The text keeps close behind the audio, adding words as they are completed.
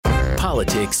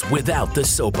politics without the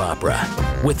soap opera,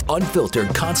 with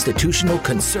unfiltered constitutional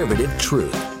conservative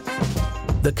truth.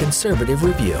 The Conservative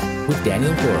Review with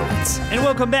Daniel Horowitz. And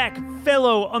welcome back,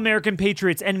 fellow American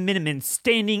patriots and Minutemen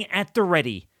standing at the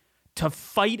ready to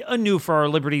fight anew for our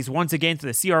liberties once again to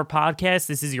the CR Podcast.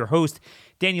 This is your host,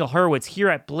 Daniel Horowitz, here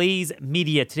at Blaze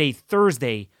Media today,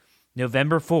 Thursday,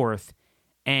 November 4th,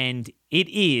 and it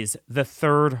is the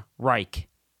Third Reich.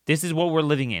 This is what we're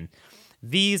living in.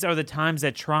 These are the times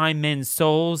that try men's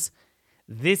souls.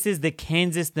 This is the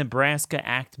Kansas-Nebraska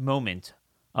Act moment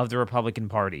of the Republican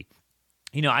Party.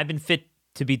 You know, I've been fit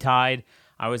to be tied.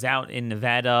 I was out in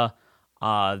Nevada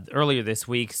earlier this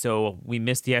week, so we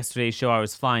missed yesterday's show. I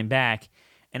was flying back,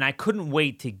 and I couldn't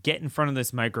wait to get in front of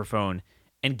this microphone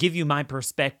and give you my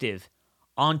perspective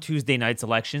on Tuesday night's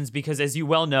elections, because as you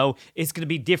well know, it's going to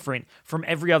be different from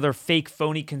every other fake,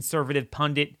 phony, conservative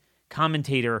pundit,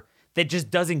 commentator that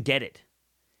just doesn't get it.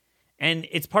 And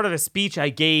it's part of a speech I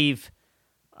gave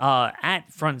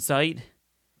at Front Sight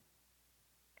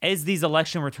as these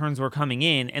election returns were coming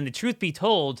in. And the truth be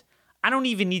told, I don't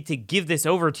even need to give this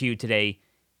over to you today,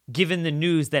 given the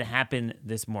news that happened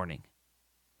this morning.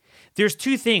 There's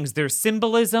two things. There's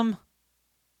symbolism,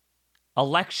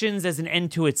 elections as an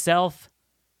end to itself,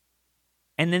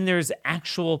 and then there's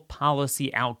actual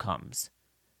policy outcomes.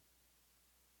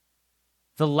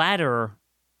 The latter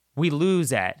we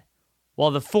lose at, while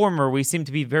the former we seem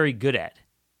to be very good at.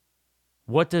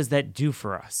 What does that do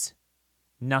for us?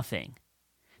 Nothing.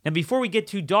 Now, before we get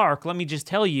too dark, let me just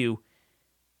tell you,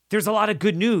 there's a lot of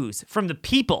good news from the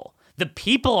people. The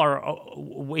people are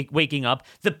waking up.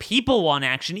 The people want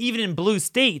action, even in blue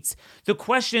states. The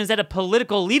question is, at a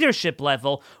political leadership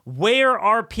level, where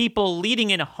are people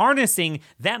leading and harnessing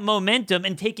that momentum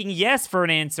and taking yes for an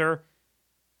answer?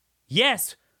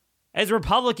 Yes, as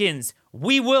Republicans,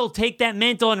 we will take that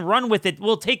mantle and run with it.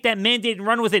 We'll take that mandate and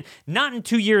run with it, not in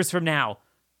 2 years from now,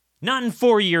 not in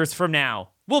 4 years from now.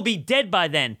 We'll be dead by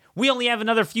then. We only have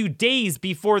another few days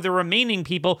before the remaining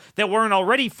people that weren't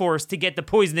already forced to get the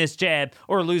poisonous jab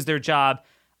or lose their job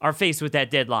are faced with that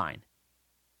deadline.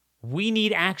 We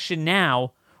need action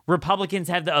now. Republicans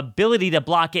have the ability to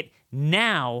block it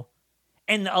now.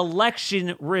 And the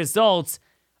election results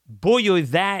buoy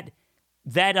that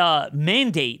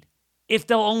mandate if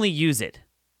they'll only use it.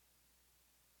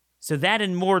 So that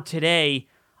and more today.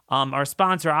 Our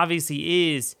sponsor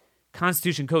obviously is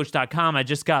ConstitutionCoach.com. I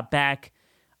just got back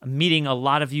meeting a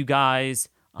lot of you guys.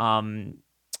 A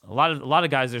lot of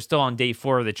guys are still on day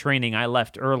 4 of the training. I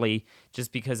left early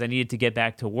just because I needed to get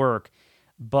back to work.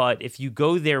 But if you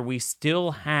go there, we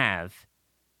still have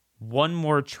one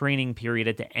more training period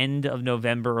at the end of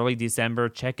November, early December.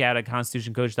 Check out at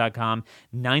ConstitutionCoach.com.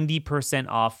 90%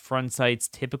 off Front Sight's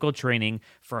typical training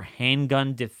for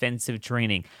handgun defensive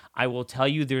training. I will tell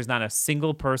you, there's not a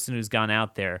single person who's gone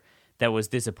out there that was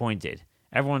disappointed.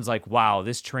 Everyone's like, wow,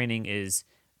 this training is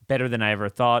better than I ever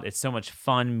thought. It's so much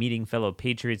fun meeting fellow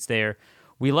patriots there.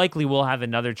 We likely will have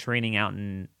another training out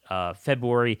in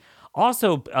February.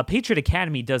 Also, Patriot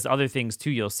Academy does other things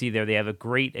too. You'll see there. They have a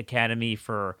great academy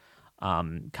for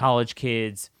college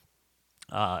kids.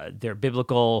 Their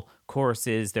biblical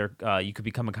courses. You could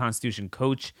become a Constitution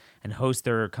coach and host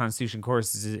their Constitution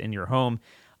courses in your home.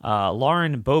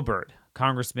 Lauren Boebert,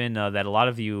 Congressman that a lot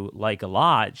of you like a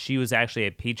lot, she was actually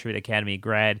a Patriot Academy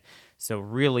grad, so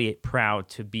really proud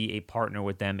to be a partner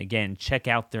with them. Again, check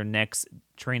out their next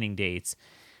training dates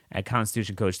at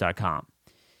ConstitutionCoach.com.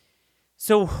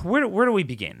 So where do we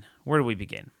begin? Where do we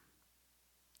begin?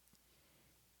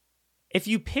 If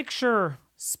you picture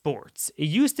sports, it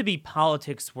used to be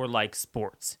politics were like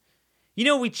sports. You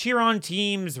know, we cheer on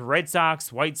teams, Red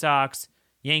Sox, White Sox,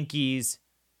 Yankees.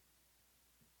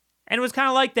 And it was kind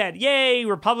of like that. Yay,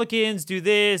 Republicans do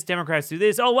this, Democrats do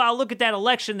this. Oh, wow, look at that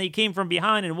election. They came from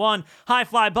behind and won. High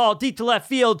fly ball, deep to left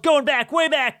field, going back, way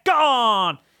back,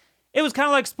 gone. It was kind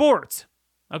of like sports,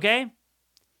 okay?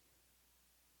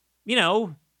 You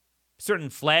know, certain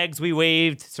flags we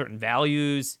waved, certain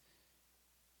values.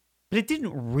 But it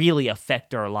didn't really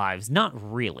affect our lives. Not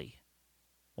really.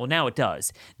 Well, now it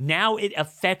does. Now it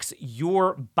affects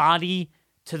your body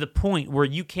to the point where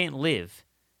you can't live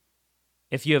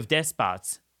if you have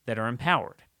despots that are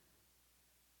empowered.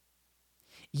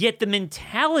 Yet the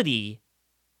mentality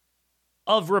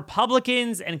of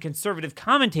Republicans and conservative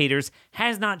commentators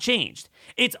has not changed.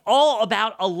 It's all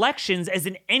about elections as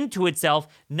an end to itself,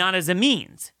 not as a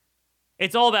means.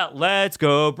 It's all about, let's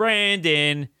go,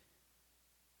 Brandon.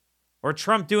 Or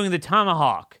Trump doing the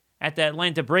tomahawk at the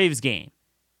Atlanta Braves game.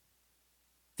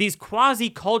 These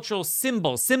quasi-cultural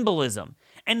symbolism.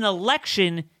 And an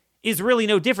election is really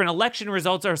no different. Election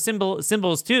results are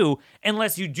symbols too,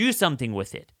 unless you do something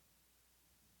with it.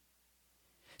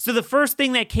 So the first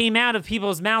thing that came out of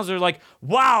people's mouths are like,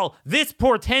 wow, this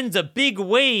portends a big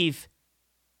wave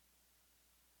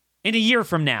in a year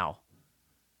from now.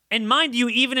 And mind you,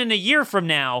 even in a year from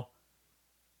now,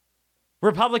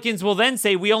 Republicans will then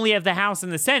say we only have the House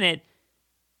and the Senate,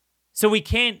 so we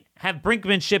can't have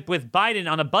brinkmanship with Biden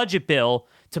on a budget bill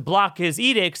to block his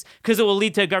edicts because it will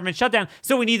lead to a government shutdown,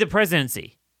 so we need the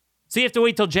presidency. So you have to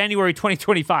wait till January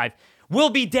 2025.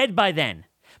 We'll be dead by then.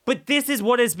 But this is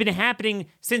what has been happening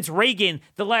since Reagan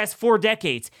the last 4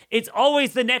 decades. It's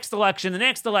always the next election, the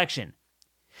next election.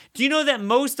 Do you know that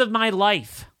most of my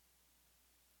life,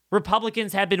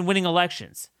 Republicans have been winning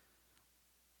elections?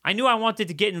 I knew I wanted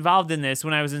to get involved in this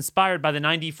when I was inspired by the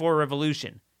 94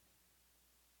 revolution.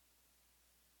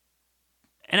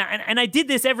 And I did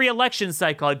this every election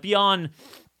cycle. I'd be on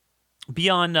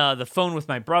the phone with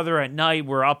my brother at night.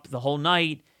 We're up the whole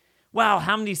night. Wow,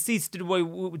 how many seats did we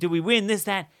win? This,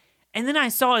 that. And then I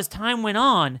saw as time went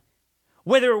on,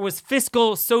 whether it was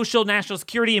fiscal, social, national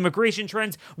security, immigration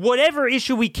trends, whatever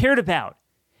issue we cared about,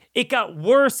 it got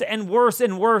worse and worse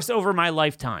and worse over my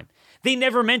lifetime. They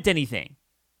never meant anything.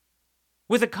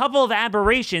 With a couple of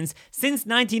aberrations, since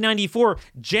 1994,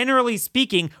 generally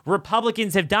speaking,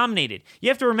 Republicans have dominated. You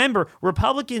have to remember,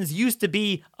 Republicans used to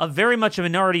be very much a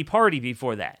minority party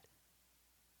before that.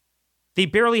 They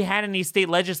barely had any state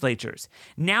legislatures.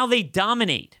 Now they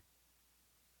dominate.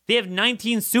 They have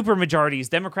 19 supermajorities.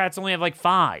 Democrats only have like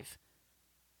 5.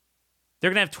 They're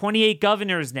going to have 28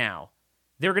 governors now.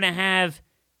 They're going to have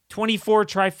 24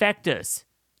 trifectas,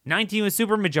 19 with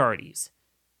supermajorities.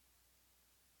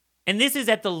 And this is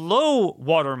at the low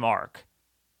water mark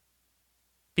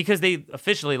because they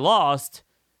officially lost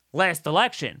last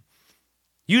election.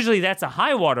 Usually that's a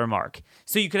high water mark.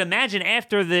 So you can imagine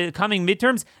after the coming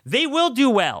midterms, they will do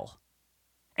well.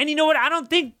 And you know what? I don't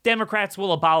think Democrats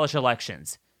will abolish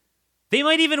elections. They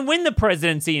might even win the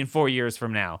presidency in 4 years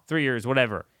from now, 3 years,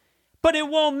 whatever. But it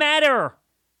won't matter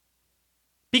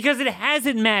because it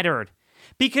hasn't mattered.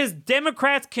 Because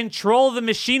Democrats control the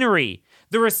machinery,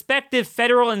 the respective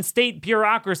federal and state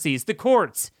bureaucracies, the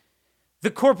courts,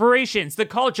 the corporations, the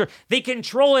culture. They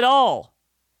control it all.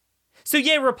 So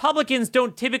yeah, Republicans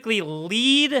don't typically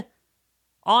lead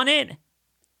on it,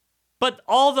 but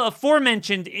all the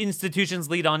aforementioned institutions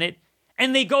lead on it,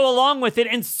 and they go along with it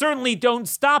and certainly don't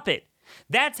stop it.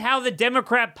 That's how the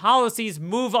Democrat policies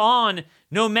move on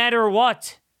no matter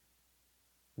what.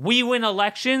 We win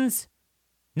elections.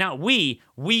 Not we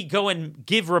go and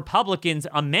give Republicans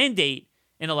a mandate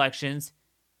in elections,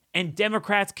 and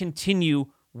Democrats continue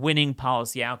winning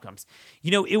policy outcomes.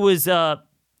 You know, it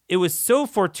was so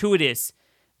fortuitous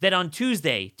that on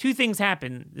Tuesday, 2 things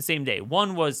happened the same day.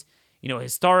 One was,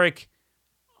 historic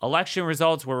election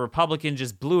results where Republicans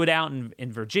just blew it out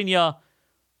in Virginia,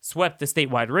 swept the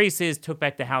statewide races, took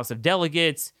back the House of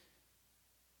Delegates,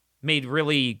 made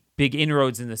really big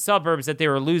inroads in the suburbs that they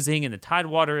were losing in the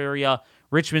Tidewater area,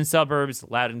 Richmond suburbs,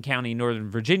 Loudoun County,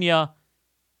 Northern Virginia.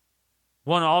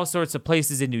 Won all sorts of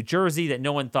places in New Jersey that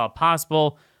no one thought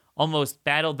possible. Almost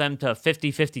battled them to a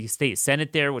 50-50 state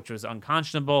Senate there, which was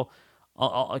unconscionable.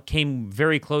 Came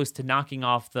very close to knocking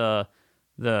off the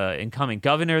incoming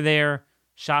governor there.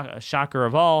 Shocker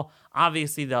of all.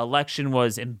 Obviously, the election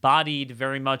was embodied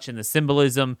very much in the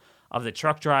symbolism of the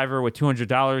truck driver with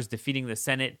 $200 defeating the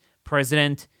Senate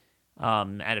president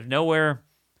out of nowhere.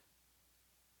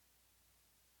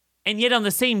 And yet on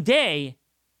the same day,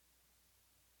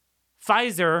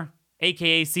 Pfizer,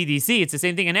 aka CDC, it's the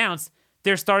same thing, announced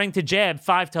they're starting to jab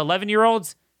 5 to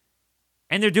 11-year-olds,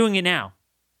 and they're doing it now.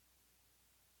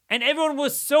 And everyone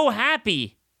was so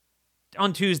happy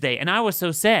on Tuesday, and I was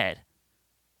so sad.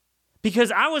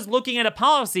 Because I was looking at a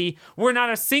policy where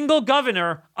not a single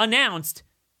governor announced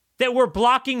that we're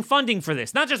blocking funding for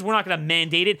this. Not just we're not going to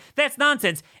mandate it. That's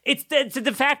nonsense. It's a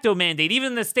de facto mandate, even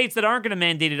in the states that aren't going to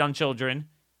mandate it on children.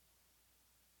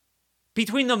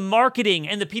 Between the marketing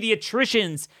and the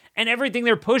pediatricians and everything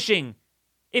they're pushing,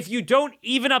 if you don't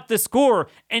even up the score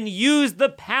and use the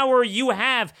power you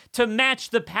have to match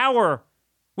the power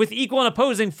with equal and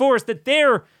opposing force that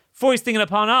they're foisting it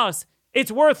upon us, it's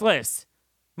worthless.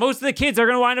 Most of the kids are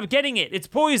going to wind up getting it. It's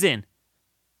poison.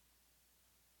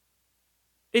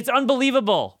 It's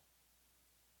unbelievable.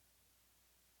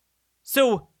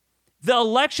 So the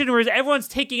election, everyone's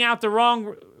taking out the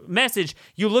wrong message.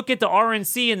 You look at the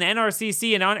RNC and the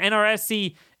NRCC and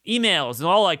NRSC emails and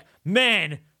all like,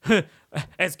 man,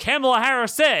 as Kamala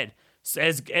Harris said,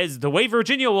 as the way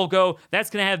Virginia will go, that's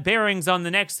going to have bearings on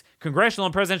the next congressional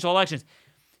and presidential elections.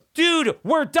 Dude,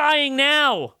 we're dying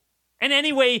now. And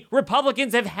anyway,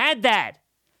 Republicans have had that.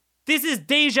 This is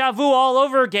deja vu all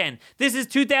over again. This is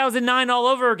 2009 all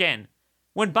over again.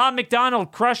 when Bob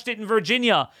McDonnell crushed it in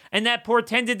Virginia, and that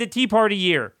portended the Tea Party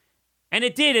year. And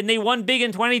it did, and they won big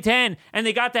in 2010, and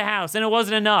they got the House, and it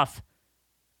wasn't enough.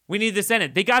 We need the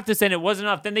Senate. They got the Senate, it wasn't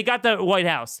enough. Then they got the White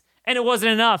House, and it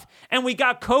wasn't enough. And we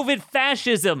got COVID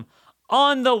fascism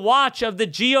on the watch of the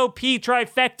GOP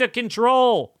trifecta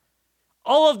control.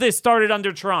 All of this started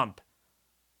under Trump.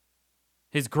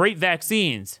 His great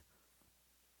vaccines.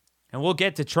 And we'll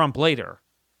get to Trump later.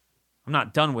 I'm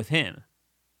not done with him.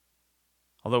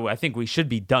 Although I think we should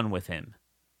be done with him.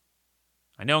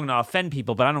 I know I'm going to offend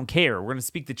people, but I don't care. We're going to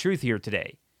speak the truth here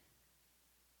today.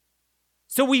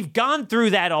 So we've gone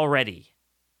through that already.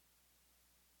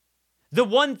 The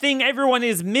one thing everyone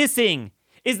is missing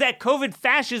is that COVID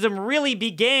fascism really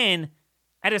began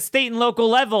at a state and local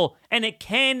level, and it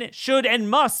can, should, and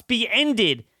must be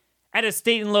ended at a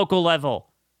state and local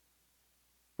level.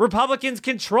 Republicans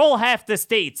control half the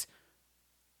states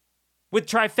with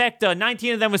trifecta,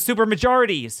 19 of them with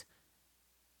supermajorities.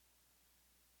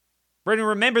 Brendan,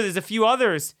 remember, there's a few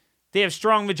others. They have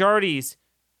strong majorities,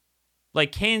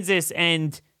 like Kansas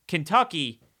and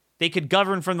Kentucky. They could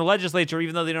govern from the legislature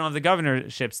even though they don't have the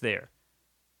governorships there.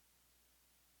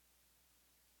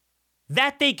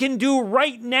 That they can do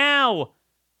right now.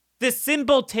 The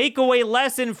simple takeaway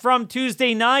lesson from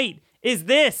Tuesday night is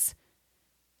this: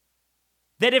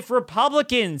 that if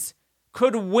Republicans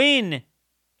could win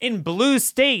in blue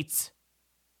states,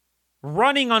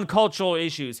 running on cultural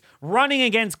issues, running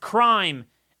against crime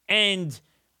and,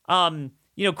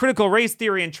 critical race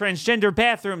theory and transgender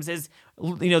bathrooms, as,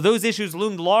 those issues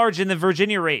loomed large in the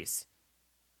Virginia race,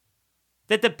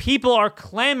 that the people are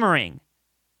clamoring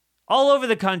all over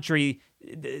the country.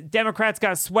 Democrats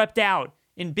got swept out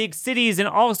in big cities and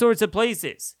all sorts of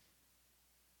places.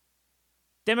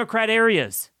 Democrat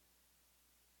areas.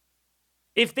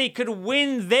 If they could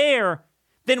win there,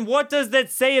 then what does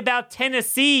that say about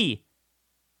Tennessee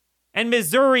and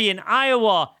Missouri and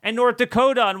Iowa and North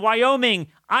Dakota and Wyoming,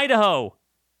 Idaho,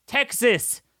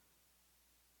 Texas?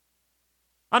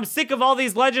 I'm sick of all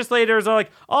these legislators are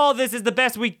like, oh, this is the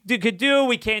best we could do.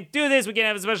 We can't do this. We can't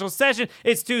have a special session.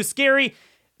 It's too scary.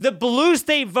 The blue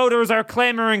state voters are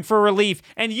clamoring for relief,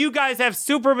 and you guys have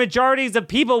super majorities of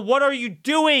people. What are you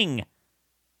doing?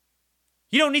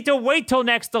 You don't need to wait till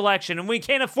next election, and we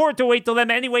can't afford to wait till them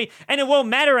anyway, and it won't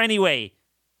matter anyway.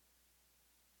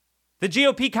 The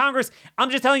GOP Congress, I'm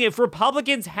just telling you, if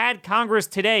Republicans had Congress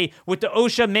today with the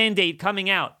OSHA mandate coming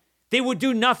out, they would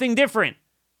do nothing different.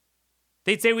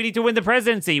 They'd say we need to win the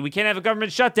presidency. We can't have a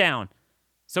government shutdown.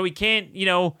 So we can't,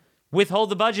 withhold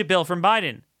the budget bill from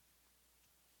Biden.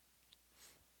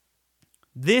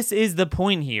 This is the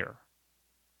point here.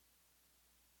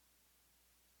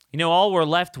 All we're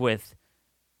left with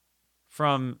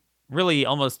from really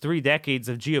almost 3 decades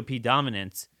of GOP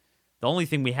dominance, the only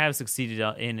thing we have succeeded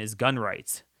in is gun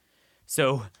rights.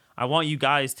 So I want you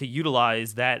guys to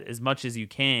utilize that as much as you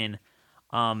can.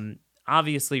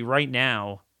 Obviously, right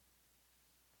now,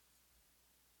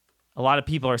 a lot of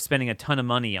people are spending a ton of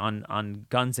money on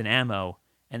guns and ammo,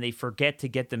 and they forget to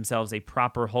get themselves a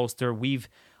proper holster. We've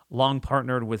long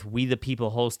partnered with We the People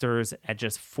holsters at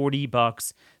just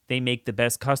 $40. They make the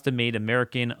best custom-made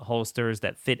American holsters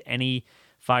that fit any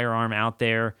firearm out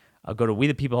there. Go to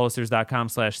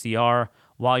wethepeopleholsters.com/CR.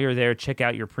 While you're there, check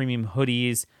out your premium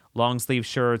hoodies, long sleeve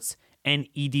shirts, and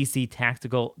EDC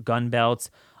tactical gun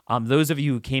belts. Those of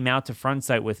you who came out to Front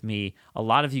Sight with me, a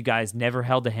lot of you guys never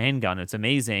held a handgun. It's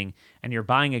amazing. And you're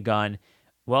buying a gun.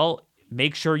 Well,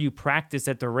 make sure you practice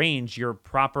at the range your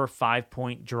proper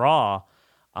 5-point draw.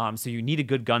 So you need a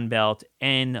good gun belt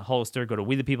and holster. Go to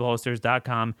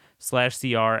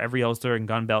wethepeopleholsters.com/CR. Every holster and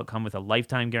gun belt come with a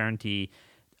lifetime guarantee.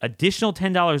 Additional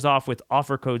 $10 off with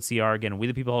offer code CR. Again,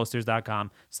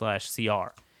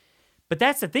 wethepeopleholsters.com/CR. But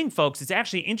that's the thing, folks. It's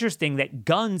actually interesting that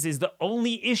guns is the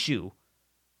only issue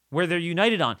where they're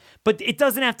united on. But it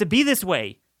doesn't have to be this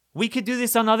way. We could do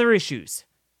this on other issues.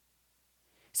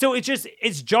 So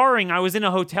it's jarring. I was in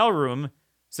a hotel room,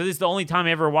 so this is the only time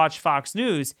I ever watched Fox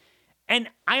News, and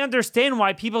I understand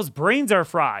why people's brains are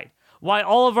fried, why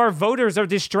all of our voters are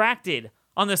distracted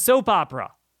on the soap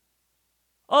opera.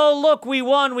 Oh, look, we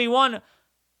won.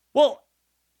 Well,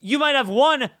 you might have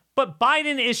won, but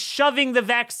Biden is shoving the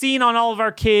vaccine on all of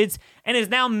our kids and is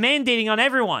now mandating on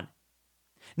everyone.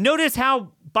 Notice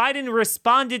how Biden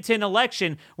responded to an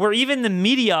election where even the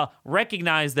media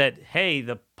recognized that, hey,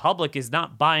 the public is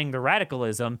not buying the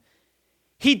radicalism.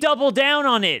 He doubled down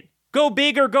on it. Go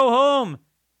big or go home.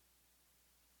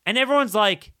 And everyone's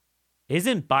like,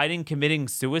 isn't Biden committing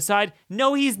suicide?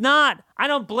 No, he's not. I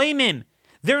don't blame him.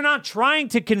 They're not trying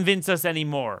to convince us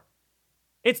anymore.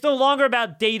 It's no longer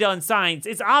about data and science.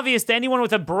 It's obvious to anyone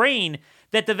with a brain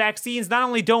that the vaccines not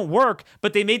only don't work,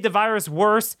 but they made the virus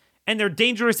worse and they're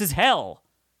dangerous as hell.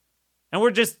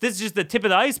 And this is just the tip of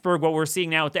the iceberg, what we're seeing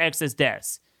now with the excess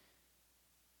deaths.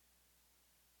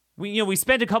 We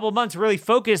spent a couple of months really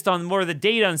focused on more of the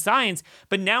data and science,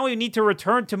 but now we need to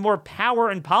return to more power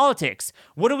and politics.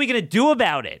 What are we going to do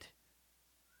about it?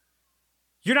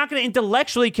 You're not going to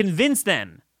intellectually convince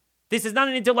them. This is not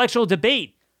an intellectual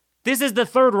debate. This is the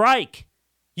Third Reich.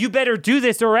 You better do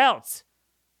this or else.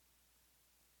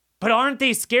 But aren't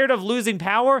they scared of losing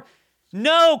power?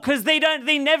 No, because they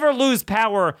never lose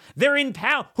power. They're in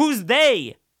power. Who's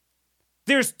they?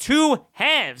 There's two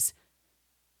halves.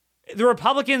 The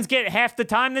Republicans get half the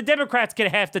time, the Democrats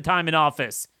get half the time in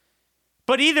office.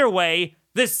 But either way,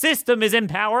 the system is in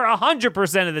power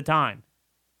 100% of the time.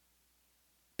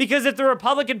 Because if the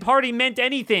Republican Party meant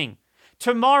anything,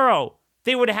 tomorrow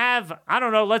they would have,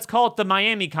 let's call it the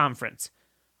Miami Conference.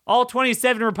 All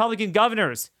 27 Republican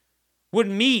governors would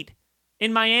meet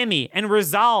in Miami and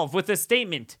resolve with a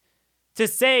statement to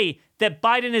say that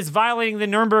Biden is violating the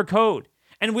Nuremberg Code.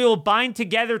 And we will bind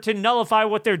together to nullify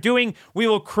what they're doing. We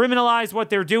will criminalize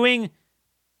what they're doing.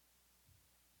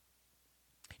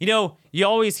 You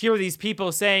always hear these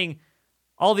people saying,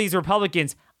 all these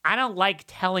Republicans, I don't like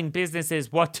telling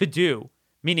businesses what to do,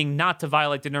 meaning not to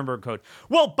violate the Nuremberg Code.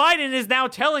 Well, Biden is now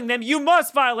telling them you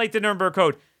must violate the Nuremberg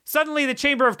Code. Suddenly, the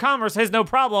Chamber of Commerce has no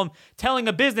problem telling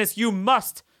a business you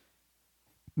must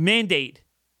mandate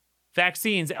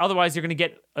vaccines. Otherwise, you're going to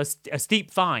get a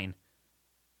steep fine.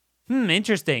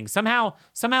 Interesting. Somehow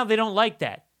they don't like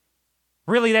that.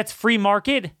 Really, that's free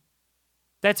market?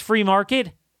 That's free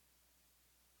market?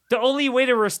 The only way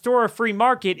to restore a free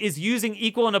market is using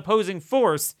equal and opposing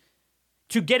force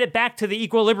to get it back to the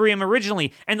equilibrium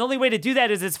originally. And the only way to do that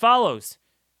is as follows.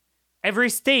 Every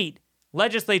state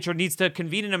legislature needs to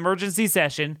convene an emergency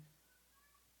session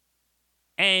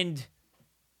and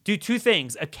do two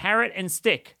things, a carrot and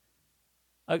stick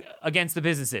against the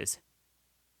businesses.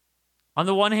 On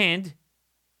the one hand,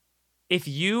 if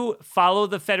you follow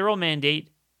the federal mandate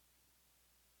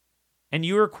and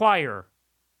you require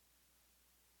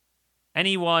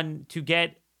anyone to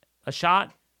get a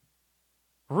shot,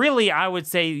 really, I would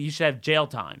say you should have jail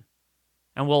time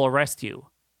and we'll arrest you.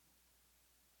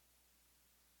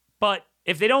 But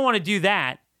if they don't want to do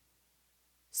that,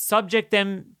 subject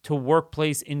them to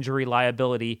workplace injury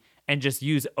liability and just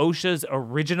use OSHA's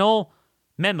original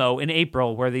memo in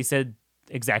April where they said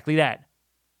exactly that.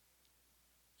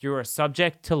 You are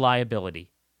subject to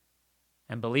liability.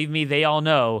 And believe me, they all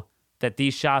know that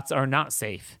these shots are not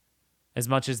safe as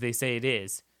much as they say it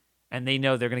is. And they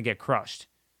know they're going to get crushed.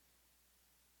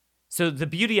 So the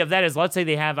beauty of that is, let's say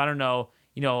they have, a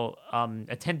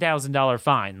 $10,000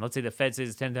 fine. Let's say the Fed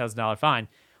says a $10,000 fine.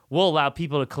 We'll allow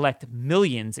people to collect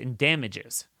millions in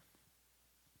damages.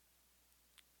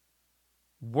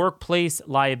 Workplace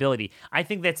liability. I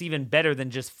think that's even better than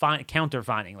just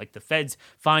counter-fining. Like the feds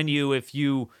fine you if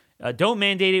you don't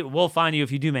mandate it, we'll fine you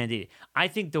if you do mandate it. I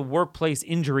think the workplace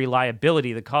injury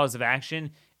liability, the cause of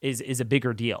action, is a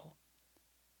bigger deal.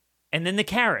 And then the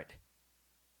carrot.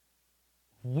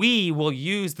 We will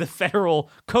use the federal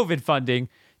COVID funding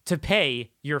to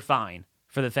pay your fine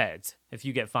for the feds if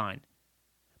you get fined.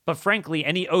 But frankly,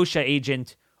 any OSHA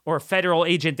agent or federal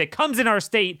agent that comes in our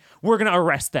state, we're going to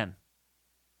arrest them.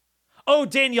 Oh,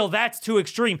 Daniel, that's too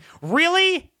extreme.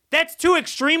 Really? That's too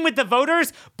extreme with the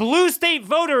voters? Blue state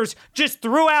voters just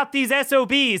threw out these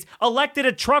SOBs, elected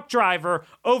a truck driver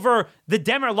over the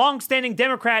long-standing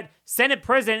Democrat Senate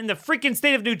president in the freaking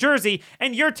state of New Jersey,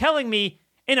 and you're telling me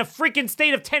in a freaking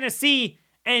state of Tennessee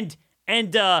and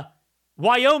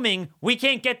Wyoming, we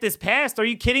can't get this passed? Are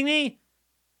you kidding me?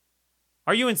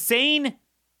 Are you insane?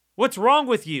 What's wrong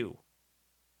with you?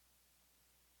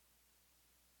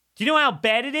 Do you know how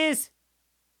bad it is?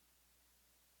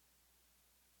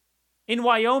 In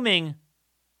Wyoming,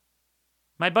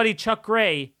 my buddy Chuck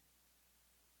Gray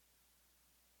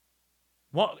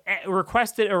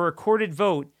requested a recorded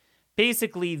vote.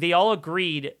 Basically, they all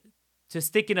agreed to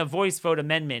stick in a voice vote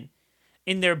amendment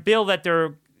in their bill that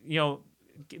they're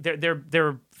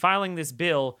filing this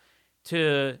bill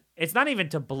to, it's not even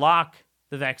to block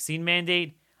the vaccine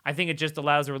mandate. I think it just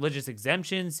allows religious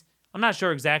exemptions. I'm not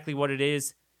sure exactly what it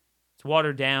is. It's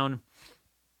watered down.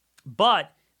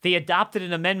 But they adopted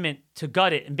an amendment to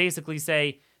gut it and basically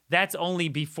say that's only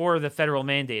before the federal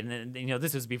mandate. And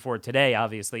this is before today,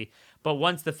 obviously. But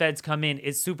once the feds come in,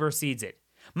 it supersedes it.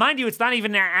 Mind you, it's not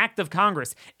even an act of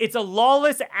Congress. It's a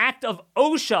lawless act of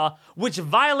OSHA, which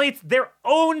violates their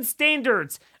own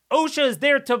standards. OSHA is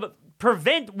there to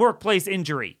prevent workplace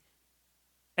injury.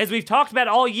 As we've talked about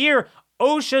all year,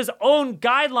 OSHA's own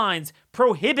guidelines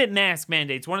prohibit mask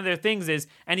mandates. One of their things is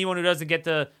anyone who doesn't get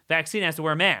the vaccine has to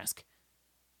wear a mask.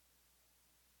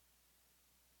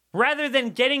 Rather than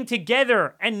getting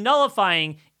together and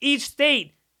nullifying each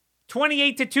state,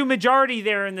 28-2 majority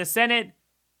there in the Senate.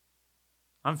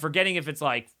 I'm forgetting if it's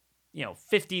 50-10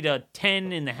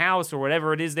 in the House or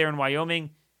whatever it is there in Wyoming.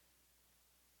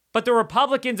 But the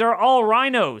Republicans are all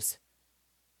rhinos.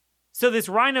 So this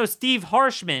rhino, Steve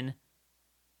Harshman,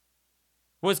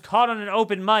 was caught on an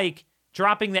open mic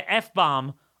dropping the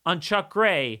F-bomb on Chuck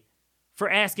Gray for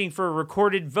asking for a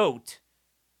recorded vote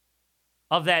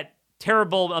of that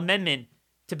terrible amendment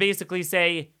to basically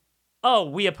say, oh,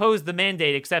 we oppose the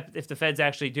mandate, except if the feds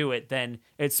actually do it, then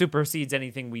it supersedes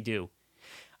anything we do.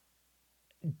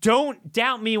 Don't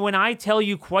doubt me when I tell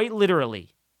you quite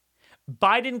literally,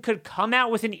 Biden could come out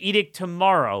with an edict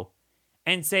tomorrow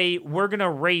and say, we're going to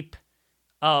rape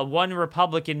one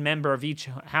Republican member of each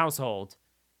household.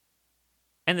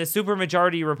 And the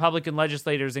supermajority Republican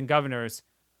legislators and governors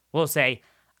will say,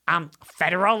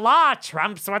 federal law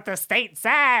trumps what the state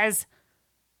says.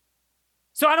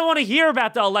 So I don't want to hear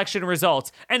about the election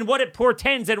results and what it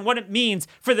portends and what it means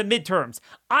for the midterms.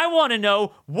 I want to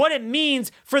know what it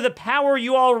means for the power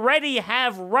you already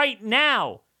have right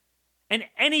now. And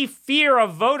any fear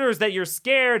of voters that you're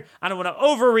scared, I don't want to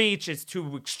overreach, it's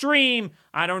too extreme,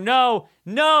 I don't know.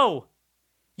 No.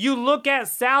 You look at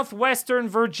Southwestern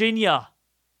Virginia.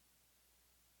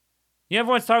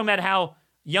 Everyone's talking about how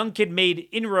Youngkin made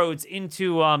inroads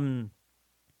into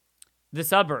the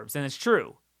suburbs, and it's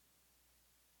true.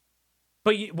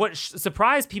 But what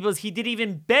surprised people is he did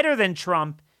even better than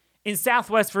Trump in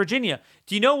Southwest Virginia.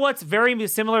 Do you know what's very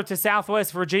similar to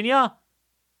Southwest Virginia?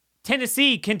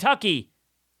 Tennessee, Kentucky,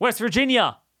 West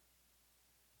Virginia,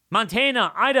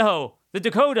 Montana, Idaho, the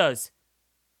Dakotas,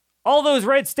 all those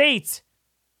red states.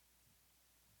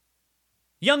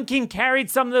 Youngkin carried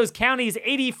some of those counties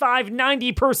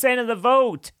 85-90% of the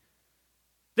vote.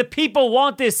 The people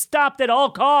want this stopped at all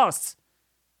costs.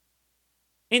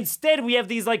 Instead, we have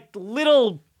these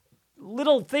little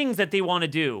things that they want to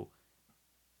do.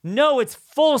 No, it's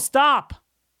full stop.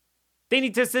 They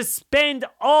need to suspend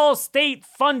all state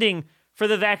funding for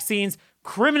the vaccines,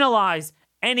 criminalize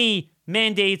any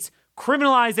mandates,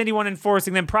 criminalize anyone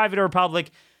enforcing them, private or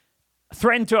public,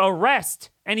 threaten to arrest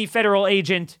any federal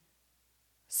agent,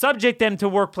 subject them to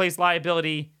workplace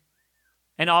liability,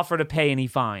 and offer to pay any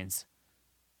fines.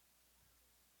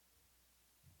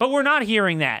 But we're not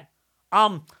hearing that.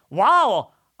 Kevin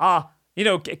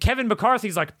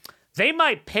McCarthy's like, they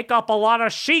might pick up a lot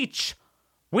of seats.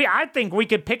 I think we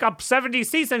could pick up 70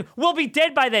 seats and we'll be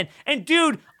dead by then. And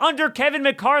dude, under Kevin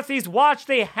McCarthy's watch,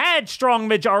 they had strong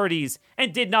majorities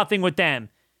and did nothing with them.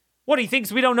 What, he thinks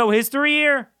we don't know history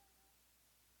here?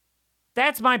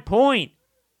 That's my point.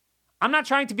 I'm not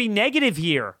trying to be negative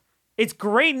here. It's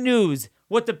great news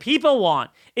what the people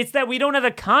want. It's that we don't have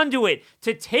a conduit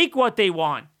to take what they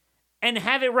want and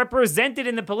have it represented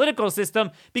in the political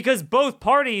system because both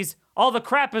parties, all the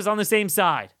crap is on the same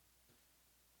side.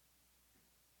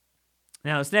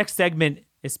 Now, this next segment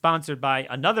is sponsored by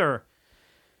another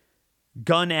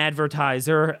gun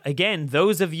advertiser. Again,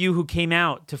 those of you who came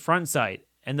out to Front Sight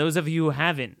and those of you who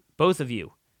haven't, both of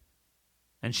you.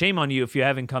 And shame on you if you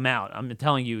haven't come out. I'm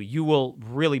telling you, you will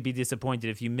really be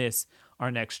disappointed if you miss our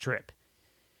next trip.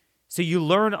 So you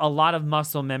learn a lot of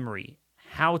muscle memory,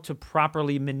 how to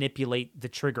properly manipulate the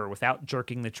trigger without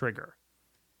jerking the trigger.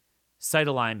 Sight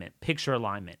alignment, picture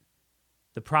alignment,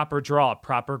 the proper draw,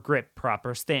 proper grip,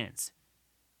 proper stance.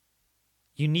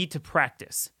 You need to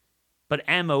practice, but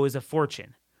ammo is a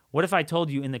fortune. What if I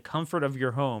told you in the comfort of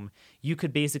your home, you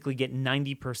could basically get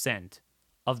 90%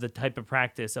 of the type of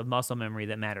practice of muscle memory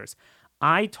that matters?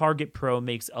 iTarget Pro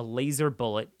makes a laser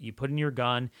bullet. You put in your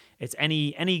gun. It's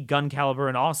any gun caliber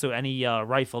and also any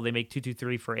rifle. They make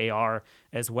 223 for AR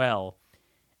as well.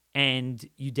 And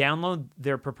you download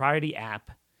their proprietary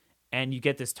app and you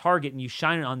get this target and you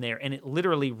shine it on there and it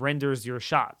literally renders your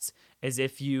shots as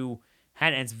if you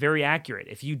had, and it's very accurate.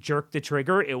 If you jerk the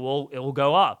trigger, it will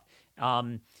go up.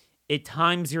 It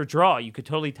times your draw. You could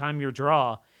totally time your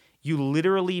draw. You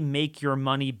literally make your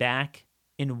money back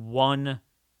in one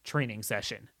training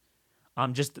session.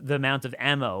 Just the amount of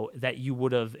ammo that you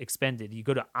would have expended. You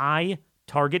go to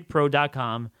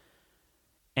itargetpro.com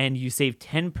and you save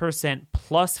 10%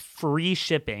 plus free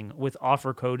shipping with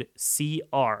offer code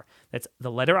CR. That's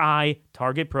the letter I,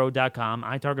 targetpro.com,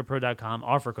 itargetpro.com,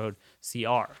 offer code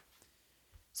CR.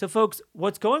 So folks,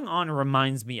 what's going on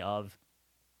reminds me of,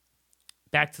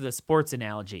 back to the sports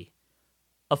analogy,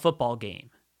 a football game.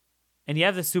 And you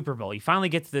have the Super Bowl. You finally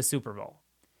get to the Super Bowl.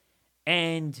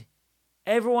 And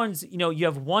everyone's, you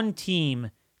have one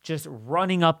team just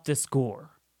running up the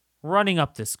score.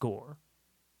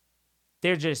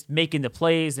 They're just making the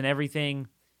plays and everything.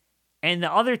 And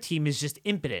the other team is just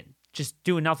impotent, just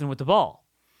doing nothing with the ball.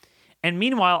 And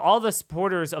meanwhile, all the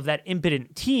supporters of that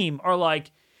impotent team are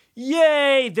like,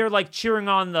 yay! They're like cheering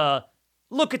on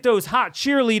look at those hot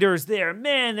cheerleaders there.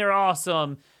 Man, they're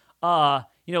awesome.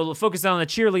 Focus on the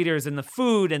cheerleaders and the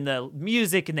food and the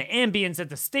music and the ambience at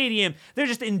the stadium. They're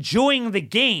just enjoying the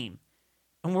game.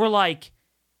 And we're like,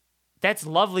 that's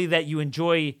lovely that you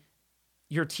enjoy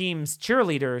your team's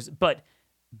cheerleaders, but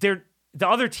the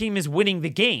other team is winning the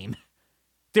game.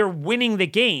 They're winning the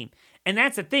game. And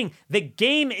that's the thing. The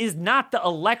game is not the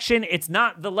election. It's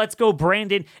not the Let's Go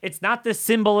Brandon. It's not the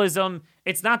symbolism.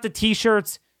 It's not the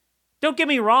t-shirts. Don't get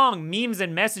me wrong. Memes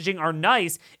and messaging are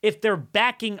nice if they're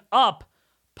backing up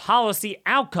policy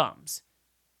outcomes.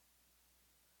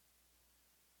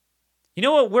 You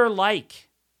know what we're like?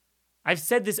 I've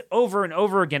said this over and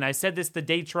over again. I said this the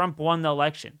day Trump won the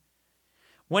election.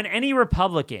 When any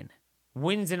Republican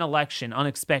wins an election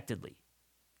unexpectedly,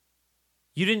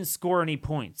 you didn't score any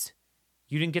points.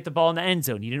 You didn't get the ball in the end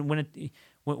zone. You didn't win it.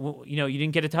 You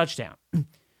didn't get a touchdown.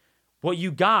 What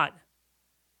you got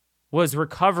was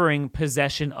recovering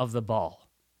possession of the ball.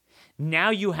 Now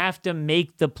you have to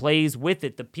make the plays with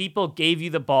it. The people gave you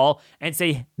the ball and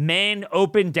say, man,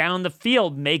 open down the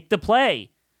field, make the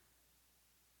play.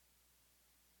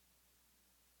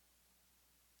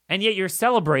 And yet you're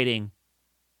celebrating.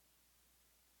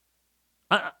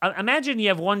 Imagine you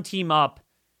have one team up,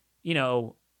 35-0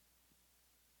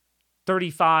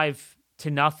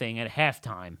 at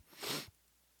halftime.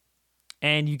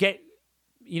 And you get,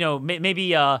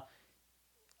 maybe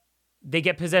they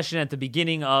get possession at the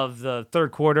beginning of the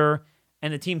third quarter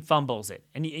and the team fumbles it.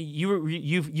 And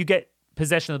you get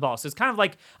possession of the ball. So it's kind of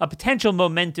like a potential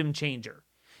momentum changer.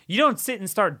 You don't sit and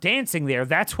start dancing there.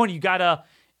 That's when you got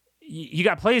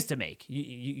plays to make.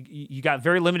 You got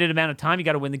very limited amount of time. You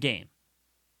got to win the game.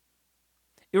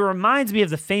 It reminds me of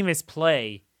the famous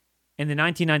play in the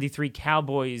 1993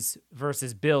 Cowboys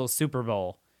versus Bills Super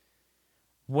Bowl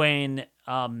when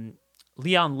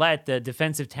Leon Lett, the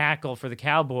defensive tackle for the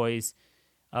Cowboys,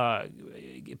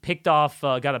 picked off,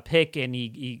 got a pick, and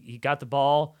he got the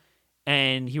ball,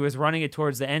 and he was running it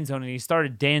towards the end zone, and he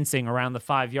started dancing around the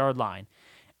 5-yard line.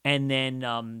 And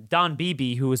then Don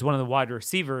Beebe, who was one of the wide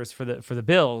receivers for the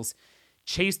Bills,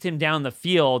 chased him down the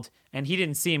field, and he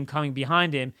didn't see him coming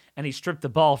behind him, and he stripped the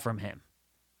ball from him.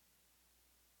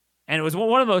 And it was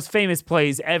one of the most famous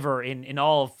plays ever in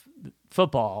all of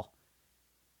football.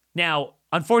 Now,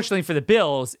 unfortunately for the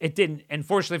Bills, it didn't.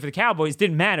 Unfortunately for the Cowboys, it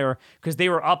didn't matter because they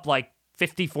were up like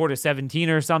 54-17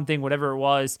 or something, whatever it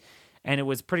was, and it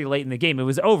was pretty late in the game. It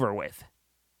was over with.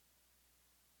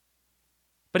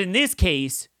 But in this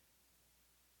case,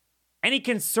 any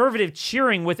conservative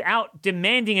cheering without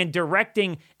demanding and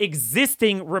directing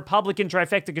existing Republican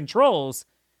trifecta controls,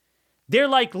 they're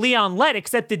like Leon Lett,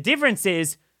 except the difference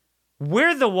is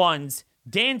we're the ones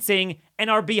dancing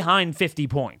and are behind 50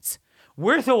 points.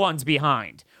 We're the ones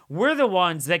behind. We're the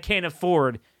ones that can't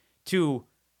afford to,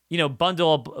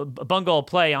 bungle a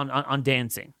play on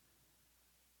dancing.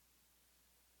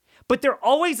 But they're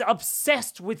always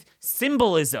obsessed with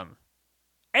symbolism.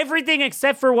 Everything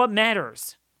except for what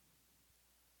matters.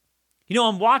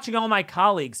 I'm watching all my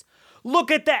colleagues.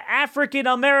 Look at the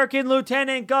African-American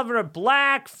lieutenant governor,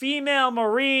 black, female,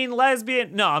 Marine,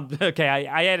 lesbian. No, okay,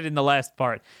 I added in the last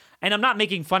part. And I'm not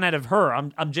making fun out of her.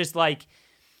 I'm just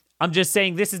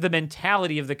saying this is the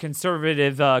mentality of the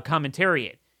conservative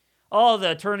commentariat. Oh,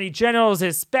 the attorney general's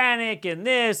Hispanic and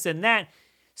this and that.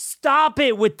 Stop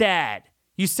it with that.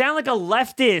 You sound like a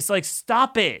leftist. Like,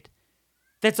 stop it.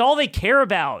 That's all they care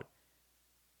about.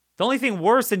 The only thing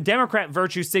worse than Democrat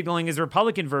virtue signaling is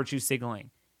Republican virtue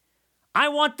signaling. I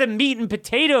want the meat and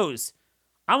potatoes.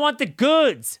 I want the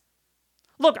goods.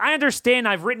 Look, I understand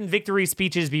I've written victory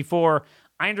speeches before.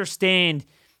 I understand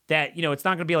that, it's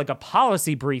not going to be like a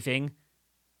policy briefing.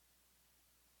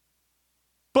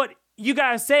 But you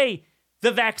got to say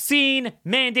the vaccine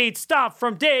mandate stop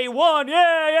from day one.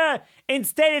 Yeah.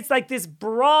 Instead, it's like this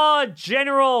broad,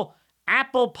 general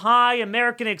apple pie,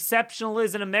 American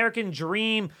exceptionalism, American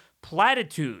dream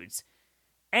platitudes.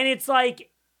 And it's like,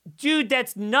 dude,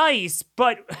 that's nice,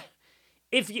 but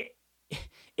if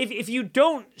you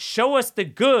don't show us the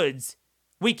goods,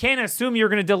 we can't assume you're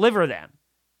going to deliver them.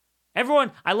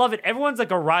 Everyone, I love it. Everyone's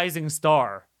like a rising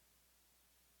star.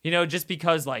 Just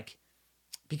because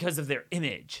of their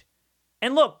image.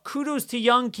 And look, kudos to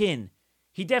Youngkin.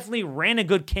 He definitely ran a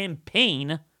good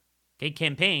campaign. Okay,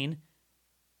 campaign.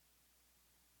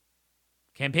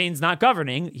 Campaign's not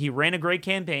governing. He ran a great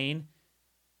campaign.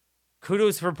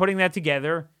 Kudos for putting that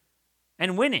together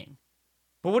and winning.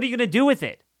 But what are you going to do with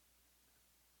it?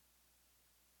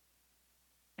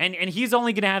 And he's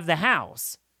only going to have the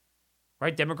House,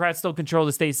 right? Democrats still control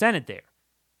the state Senate there.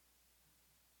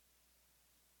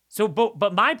 So,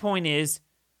 but my point is,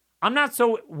 I'm not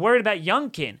so worried about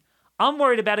Youngkin. I'm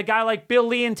worried about a guy like Bill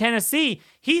Lee in Tennessee.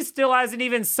 He still hasn't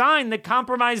even signed the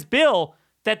compromise bill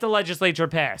that the legislature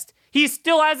passed. He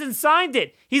still hasn't signed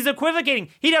it. He's equivocating.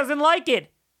 He doesn't like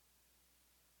it.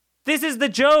 This is the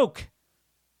joke.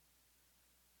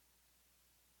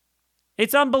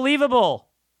 It's unbelievable.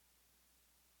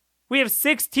 We have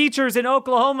 6 teachers in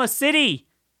Oklahoma City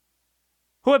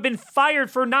who have been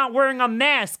fired for not wearing a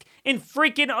mask in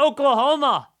freaking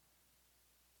Oklahoma.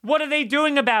 What are they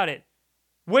doing about it?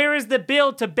 Where is the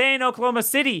bill to ban Oklahoma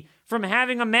City from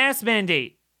having a mask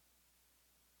mandate?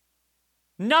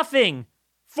 Nothing.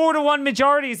 4-1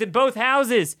 majorities in both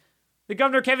houses. The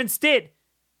governor, Kevin Stitt.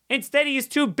 Instead, he is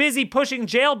too busy pushing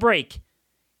jailbreak.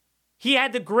 He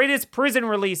had the greatest prison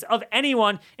release of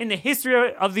anyone in the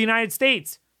history of the United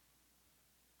States.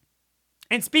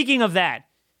 And speaking of that,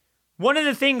 one of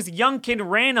the things Youngkin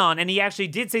ran on, and he actually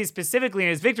did say specifically in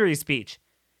his victory speech,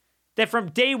 that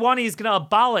from day one he's going to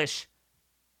abolish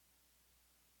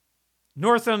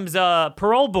Northam's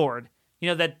parole board,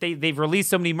 that they've released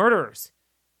so many murderers.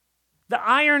 The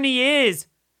irony is,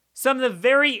 some of the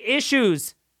very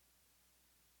issues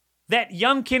that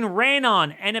Youngkin ran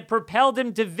on, and it propelled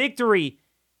him to victory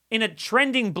in a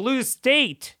trending blue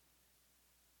state.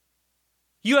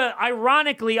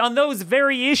 Ironically, on those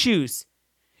very issues,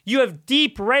 you have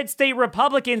deep red state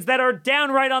Republicans that are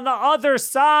downright on the other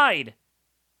side.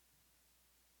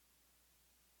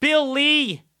 Bill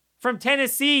Lee from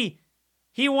Tennessee,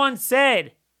 he once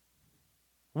said,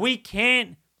 we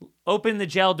can't open the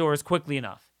jail doors quickly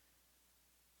enough.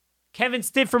 Kevin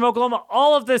Stitt from Oklahoma,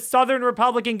 all of the Southern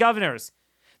Republican governors,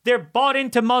 they're bought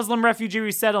into Muslim refugee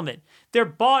resettlement. They're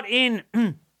bought in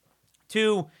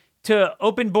to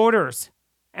open borders.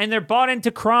 And they're bought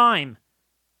into crime.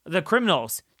 The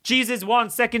criminals. Jesus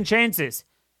wants second chances.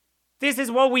 This is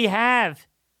what we have.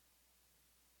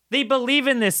 They believe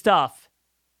in this stuff.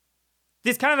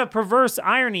 This kind of a perverse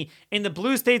irony in the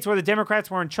blue states where the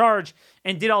Democrats were in charge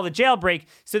and did all the jailbreak,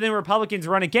 so then Republicans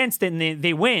run against it and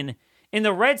they win. In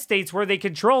the red states where they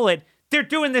control it, they're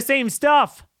doing the same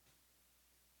stuff.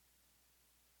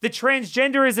 The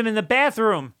transgenderism in the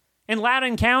bathroom in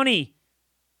Loudoun County.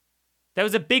 That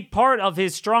was a big part of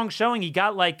his strong showing. He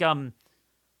got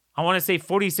I want to say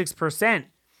 46%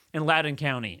 in Loudoun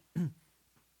County.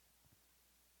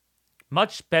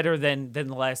 Much better than the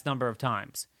last number of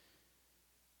times.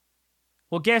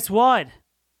 Well, guess what?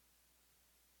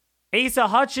 Asa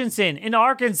Hutchinson in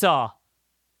Arkansas.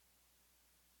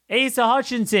 Asa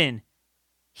Hutchinson,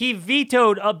 he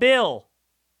vetoed a bill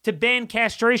to ban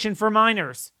castration for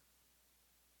minors.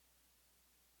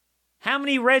 How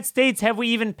many red states have we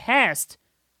even passed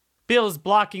bills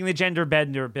blocking the gender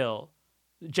bender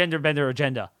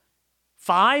agenda?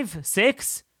 5?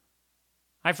 6?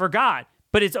 I forgot,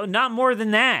 but it's not more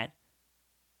than that.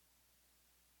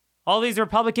 All these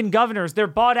Republican governors, they're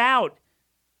bought out.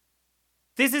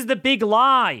 This is the big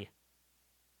lie.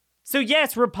 So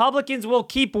yes, Republicans will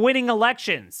keep winning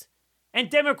elections. And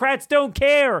Democrats don't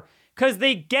care because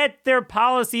they get their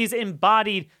policies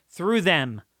embodied through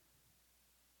them.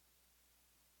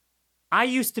 I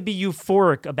used to be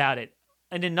euphoric about it.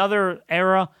 In another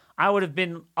era, I would have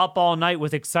been up all night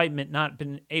with excitement, not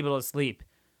been able to sleep.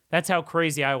 That's how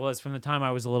crazy I was from the time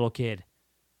I was a little kid.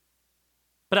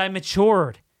 But I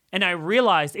matured, and I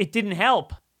realized it didn't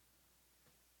help.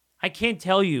 I can't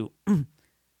tell you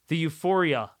the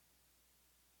euphoria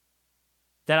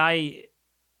that I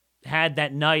had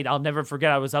that night. I'll never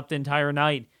forget. I was up the entire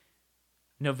night,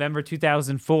 November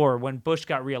 2004, when Bush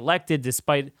got reelected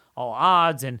despite all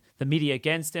odds and the media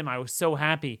against him. I was so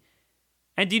happy.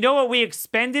 And do you know what we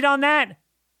expended on that?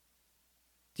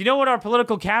 Do you know what our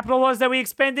political capital was that we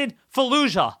expended?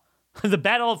 Fallujah. The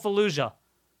Battle of Fallujah.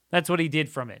 That's what he did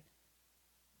from it.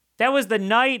 That was the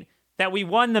night that we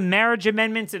won the marriage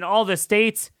amendments in all the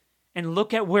states. And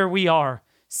look at where we are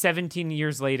 17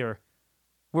 years later,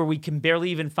 where we can barely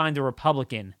even find a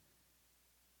Republican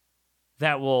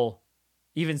that will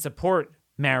even support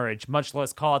marriage, much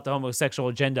less call it the homosexual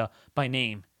agenda by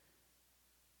name.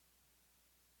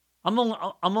 I'm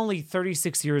only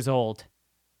 36 years old.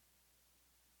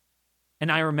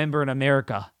 And I remember an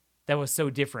America that was so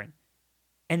different.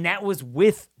 And that was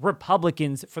with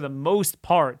Republicans, for the most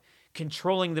part,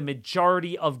 controlling the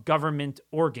majority of government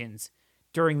organs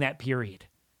during that period.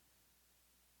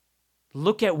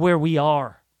 Look at where we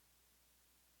are.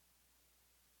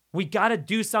 We got to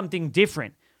do something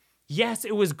different. Yes,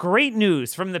 it was great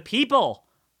news from the people.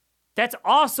 That's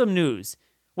awesome news.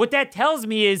 What that tells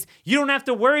me is you don't have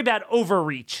to worry about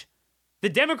overreach. The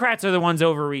Democrats are the ones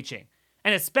overreaching.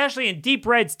 And especially in deep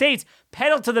red states,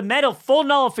 pedal to the metal, full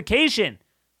nullification.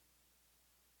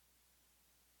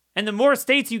 And the more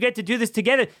states you get to do this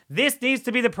together, this needs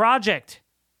to be the project.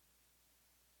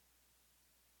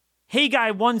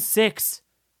 Haggai 1:6.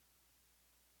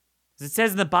 As it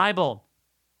says in the Bible,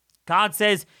 God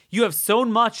says, you have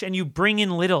sown much and you bring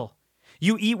in little.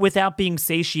 You eat without being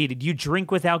satiated. You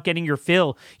drink without getting your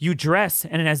fill. You dress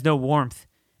and it has no warmth.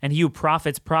 And he who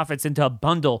profits into a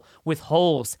bundle with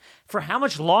holes. For how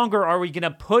much longer are we going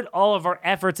to put all of our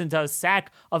efforts into a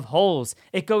sack of holes?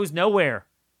 It goes nowhere.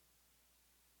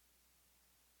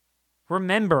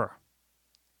 Remember,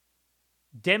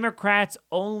 Democrats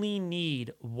only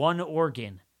need one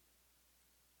organ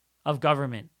of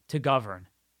government to govern.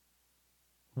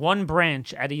 One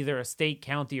branch at either a state,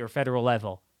 county, or federal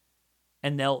level.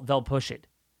 And they'll push it.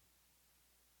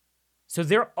 So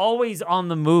they're always on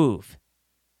the move.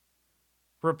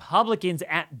 Republicans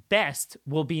at best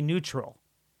will be neutral.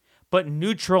 But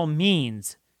neutral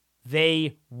means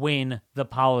they win the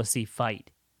policy fight.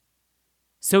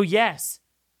 So yes,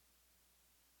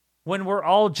 when we're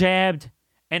all jabbed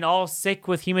and all sick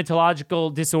with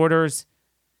hematological disorders,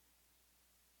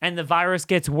 and the virus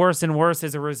gets worse and worse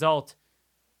as a result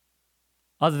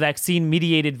of the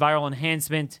vaccine-mediated viral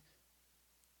enhancement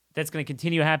that's going to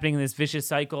continue happening in this vicious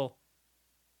cycle.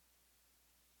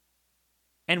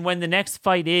 And when the next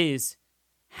fight is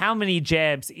how many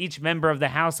jabs each member of the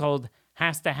household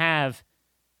has to have,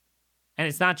 and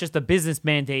it's not just a business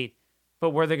mandate, but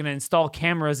where they're going to install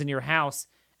cameras in your house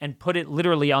and put it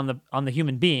literally on the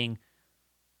human being.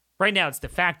 Right now, it's de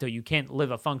facto. You can't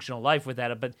live a functional life without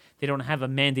it, but they don't have a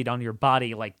mandate on your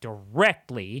body like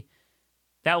directly.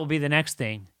 That will be the next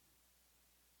thing.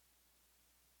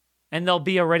 And they'll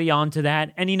be already on to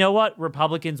that. And you know what?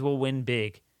 Republicans will win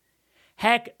big.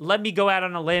 Heck, let me go out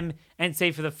on a limb and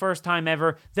say for the first time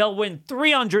ever, they'll win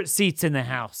 300 seats in the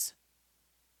House.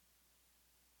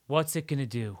 What's it going to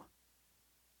do?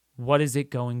 What is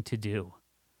it going to do?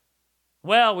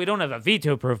 Well, we don't have a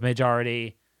veto-proof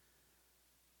majority.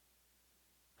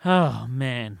 Oh,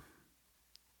 man.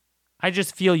 I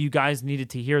just feel you guys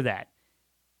needed to hear that.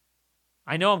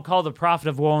 I know I'm called the prophet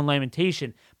of woe and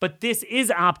lamentation, but this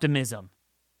is optimism.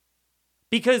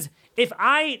 Because if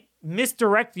I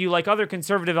misdirect you like other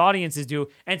conservative audiences do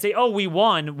and say, oh, we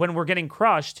won when we're getting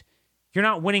crushed, you're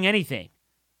not winning anything.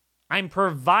 I'm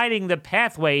providing the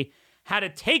pathway how to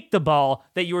take the ball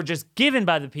that you were just given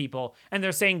by the people, and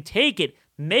they're saying, take it,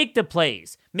 make the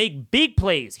plays, make big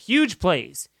plays, huge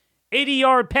plays,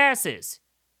 80-yard passes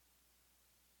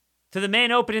to the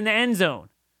man open in the end zone.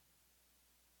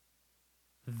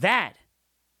 That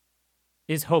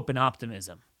is hope and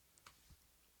optimism.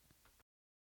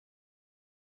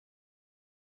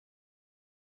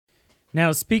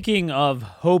 Now, speaking of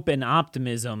hope and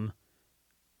optimism,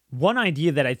 one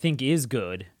idea that I think is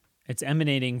good, it's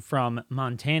emanating from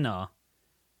Montana.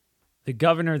 The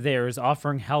governor there is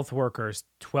offering health workers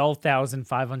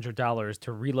 $12,500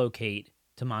 to relocate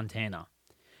to Montana.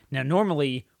 Now,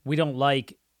 normally, we don't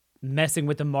like messing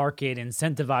with the market,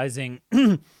 incentivizing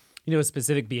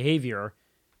specific behavior.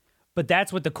 But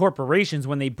that's what the corporations,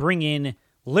 when they bring in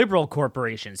liberal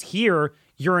corporations. Here,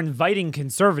 you're inviting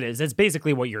conservatives. That's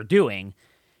basically what you're doing.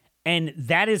 And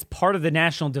that is part of the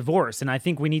national divorce. And I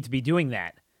think we need to be doing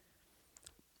that.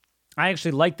 I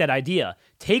actually like that idea.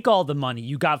 Take all the money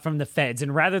you got from the feds,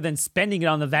 and rather than spending it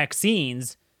on the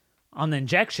vaccines, on the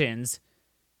injections,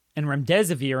 and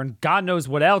remdesivir, and God knows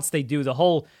what else they do, the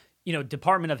whole,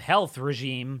 Department of Health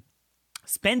regime,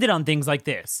 spend it on things like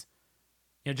this.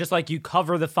 Just like you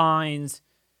cover the fines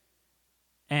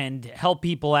and help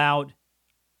people out,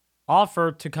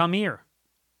 offer to come here.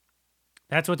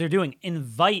 That's what they're doing.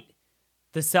 Invite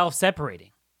the self-separating.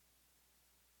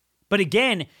 But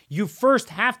again, you first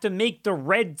have to make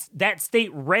that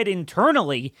state red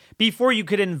internally before you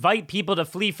could invite people to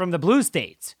flee from the blue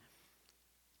states.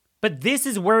 But this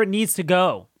is where it needs to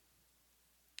go.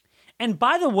 And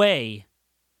by the way,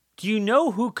 do you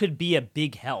know who could be a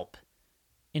big help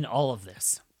in all of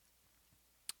this?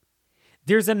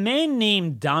 There's a man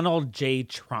named Donald J.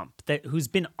 Trump who's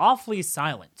been awfully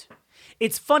silent.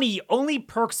 It's funny, he only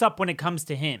perks up when it comes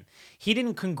to him. He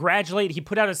didn't congratulate, he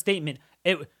put out a statement,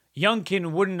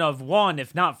 Youngkin wouldn't have won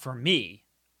if not for me.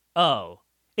 Oh,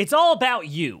 it's all about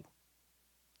you.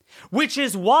 Which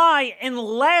is why,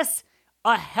 unless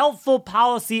a helpful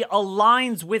policy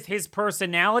aligns with his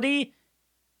personality,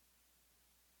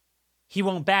 he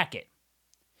won't back it.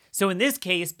 So in this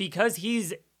case, because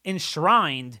he's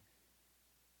enshrined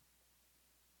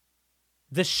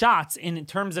the shots in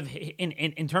terms of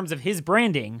in terms of his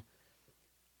branding,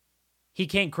 he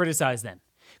can't criticize them.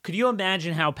 Could you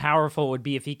imagine how powerful it would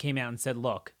be if he came out and said,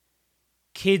 look,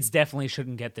 kids definitely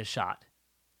shouldn't get this shot?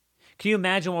 Can you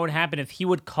imagine what would happen if he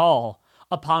would call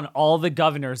upon all the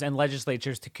governors and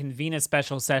legislatures to convene a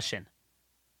special session?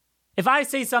 If I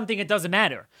say something, it doesn't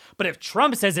matter. But if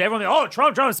Trump says it, everyone will be,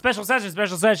 Trump, special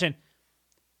session,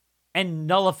 and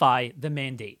nullify the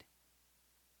mandate.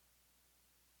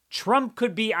 Trump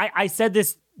could be, I said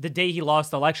this the day he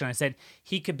lost the election, I said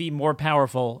he could be more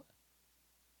powerful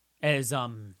as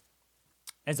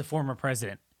a former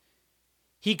president.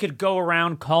 He could go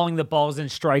around calling the balls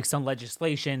and strikes on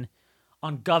legislation,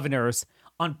 on governors,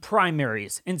 on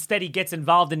primaries. Instead, he gets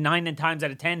involved in 9 times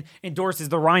out of 10, endorses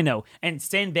the rhino, and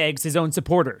sandbags his own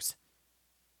supporters.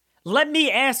 Let me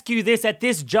ask you this at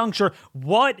this juncture.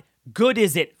 What good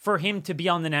is it for him to be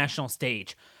on the national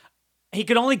stage? He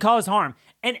could only cause harm.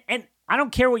 And I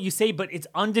don't care what you say, but it's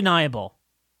undeniable.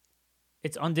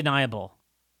 It's undeniable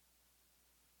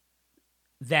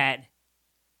that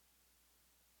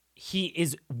he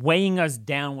is weighing us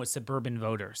down with suburban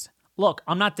voters. Look,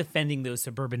 I'm not defending those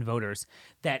suburban voters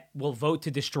that will vote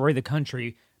to destroy the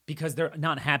country because they're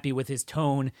not happy with his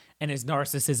tone and his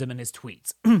narcissism and his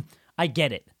tweets. I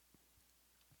get it.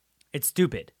 It's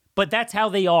stupid, but that's how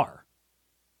they are.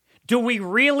 Do we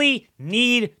really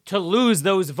need to lose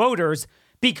those voters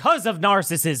because of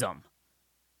narcissism?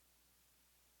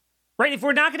 Right? If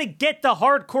we're not going to get the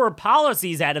hardcore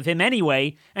policies out of him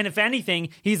anyway, and if anything,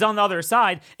 he's on the other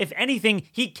side, if anything,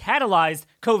 he catalyzed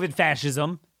COVID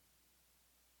fascism,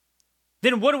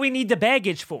 then what do we need the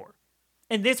baggage for?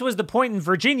 And this was the point in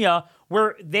Virginia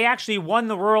where they actually won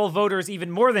the rural voters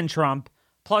even more than Trump,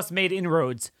 plus made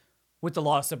inroads with the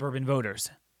lost suburban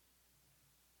voters.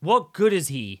 What good is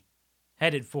he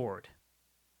headed forward?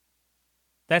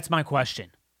 That's my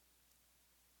question.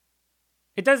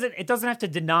 It doesn't have to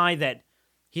deny that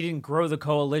he didn't grow the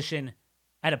coalition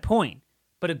at a point,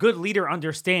 but a good leader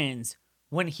understands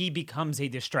when he becomes a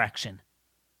distraction.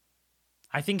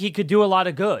 I think he could do a lot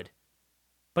of good,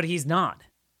 but he's not.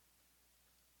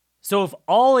 So if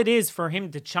all it is for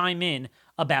him to chime in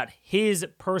about his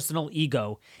personal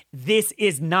ego, this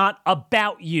is not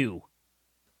about you.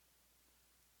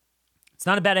 It's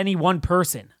not about any one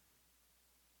person.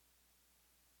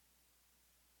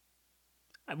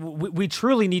 We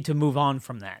truly need to move on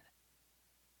from that.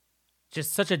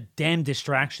 Just such a damn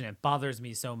distraction. It bothers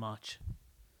me so much.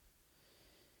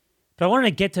 But I wanted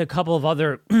to get to a couple of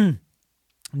other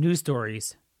news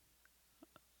stories.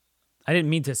 I didn't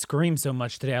mean to scream so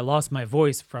much today. I lost my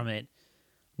voice from it.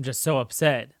 I'm just so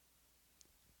upset.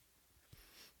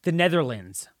 The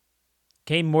Netherlands.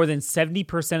 Okay, more than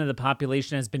 70% of the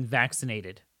population has been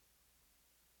vaccinated.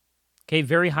 Okay,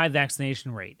 very high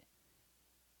vaccination rate.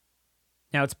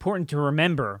 Now, it's important to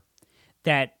remember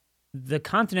that the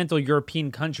continental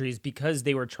European countries, because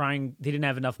they didn't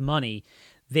have enough money,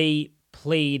 they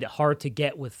played hard to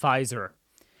get with Pfizer,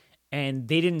 and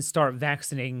they didn't start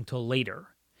vaccinating until later.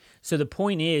 So the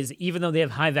point is, even though they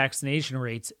have high vaccination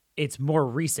rates, it's more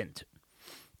recent.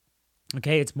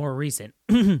 Okay, it's more recent.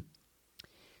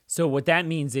 So what that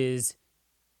means is,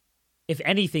 if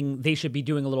anything, they should be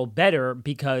doing a little better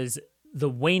because the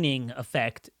waning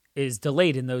effect is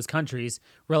delayed in those countries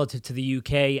relative to the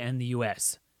UK and the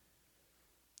US.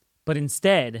 But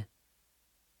instead,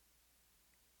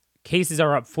 cases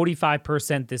are up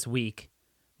 45% this week.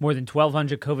 More than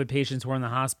 1,200 COVID patients were in the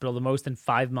hospital, the most in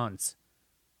 5 months.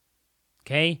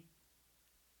 Okay?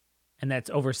 And that's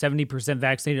over 70%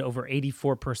 vaccinated, over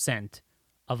 84%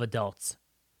 of adults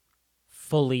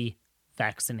fully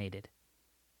vaccinated.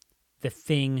 The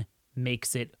thing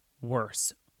makes it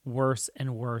worse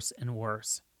and worse and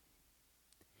worse.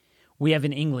 We have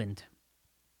in England.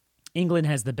 England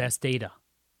has the best data.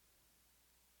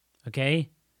 Okay?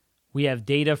 We have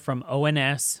data from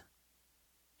ONS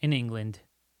in England.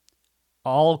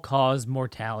 All-cause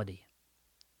mortality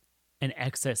and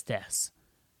excess deaths.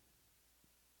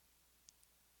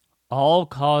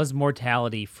 All-cause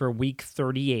mortality for week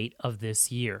 38 of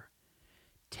this year.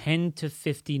 10 to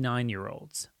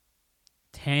 59-year-olds.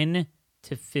 10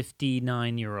 to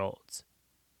 59-year-olds.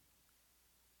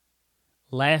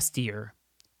 Last year,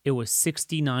 it was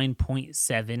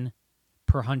 69.7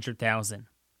 per 100,000.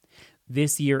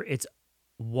 This year, it's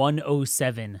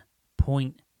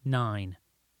 107.9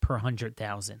 per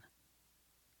 100,000.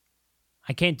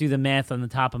 I can't do the math on the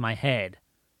top of my head.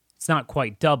 It's not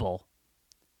quite double,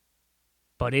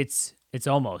 but it's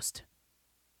almost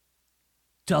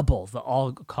double the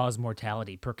all-cause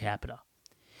mortality per capita.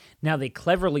 Now, they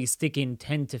cleverly stick in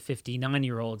 10 to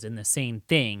 59-year-olds in the same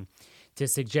thing to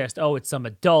suggest, oh, it's some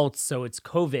adults, so it's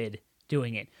COVID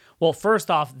doing it. Well,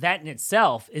 first off, that in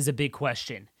itself is a big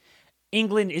question.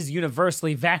 England is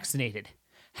universally vaccinated.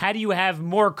 How do you have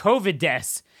more COVID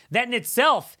deaths? That in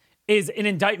itself is an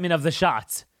indictment of the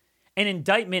shots, an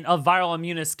indictment of viral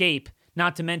immune escape,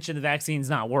 not to mention the vaccine's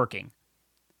not working.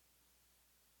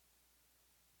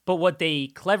 But what they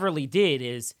cleverly did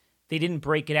is they didn't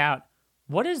break it out.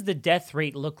 What does the death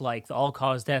rate look like, the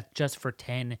all-cause death, just for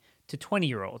 10 to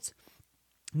 20-year-olds?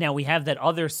 Now, we have that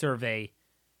other survey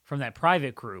from that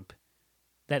private group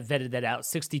that vetted that out,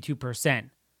 62%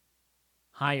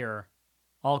 higher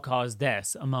all-cause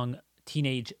deaths among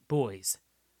teenage boys.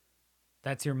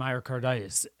 That's your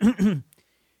myocarditis.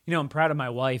 I'm proud of my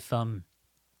wife.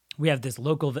 We have this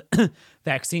local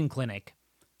vaccine clinic,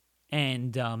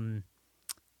 and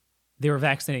they were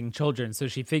vaccinating children, so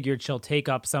she figured she'll take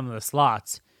up some of the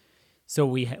slots. So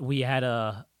we had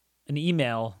an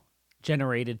email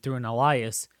generated through an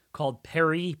alias called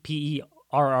Perry, Perry,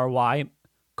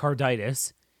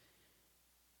 carditis,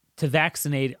 to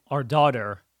vaccinate our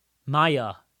daughter,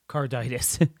 Maya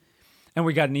carditis. And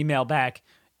we got an email back.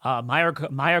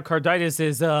 Myocarditis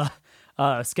is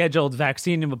scheduled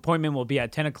vaccine appointment will be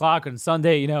at 10 o'clock on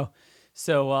Sunday,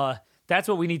 So that's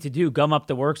what we need to do, gum up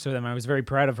the works for them. I was very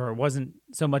proud of her. It wasn't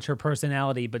so much her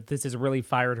personality, but this has really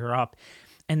fired her up.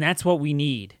 And that's what we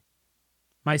need.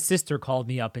 My sister called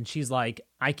me up and she's like,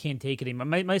 I can't take it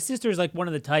anymore. My sister's like one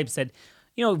of the types that,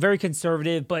 very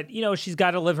conservative, but, she's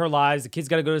got to live her lives. The kids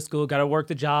got to go to school, got to work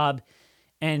the job,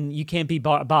 and you can't be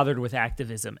bothered with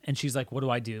activism. And she's like, what do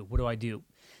I do? What do I do?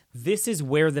 This is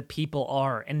where the people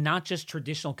are, and not just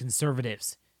traditional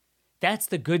conservatives. That's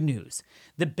the good news.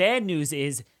 The bad news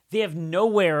is they have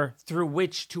nowhere through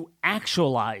which to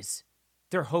actualize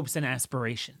their hopes and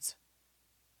aspirations.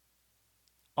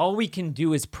 All we can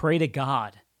do is pray to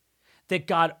God that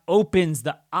God opens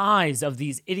the eyes of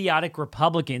these idiotic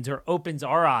Republicans, or opens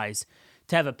our eyes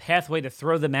to have a pathway to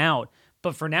throw them out.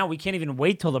 But for now, we can't even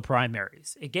wait till the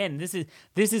primaries. Again, this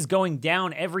is going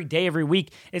down every day, every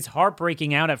week. It's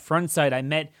heartbreaking. Out at Frontside, I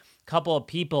met a couple of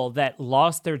people that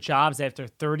lost their jobs after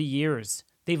 30 years.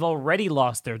 They've already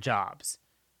lost their jobs.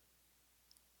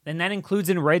 And that includes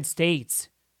in red states.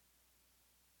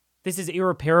 This is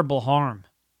irreparable harm.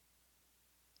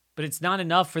 But it's not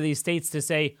enough for these states to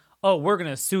say, oh, we're going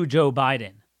to sue Joe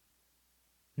Biden.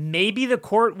 Maybe the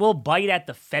court will bite at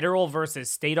the federal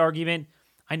versus state argument.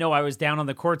 I know I was down on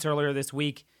the courts earlier this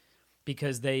week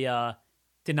because they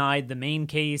denied the main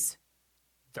case.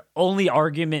 The only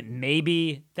argument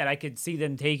maybe that I could see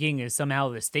them taking is somehow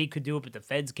the state could do it, but the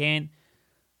feds can't.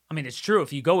 I mean, it's true.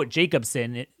 If you go with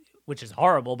Jacobson, which is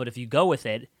horrible, but if you go with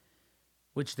it,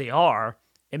 which they are,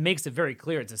 it makes it very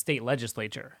clear it's a state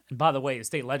legislature. And by the way, the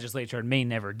state legislature in Maine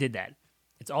never did that.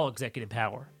 It's all executive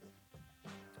power.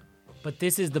 But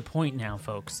this is the point now,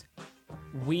 folks.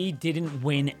 We didn't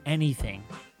win anything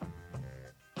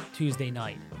Tuesday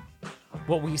night.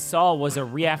 What we saw was a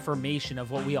reaffirmation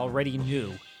of what we already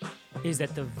knew, is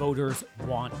that the voters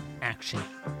want action.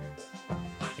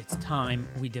 It's time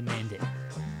we demand it.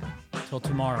 Till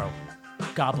tomorrow,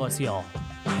 God bless y'all,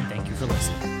 and thank you for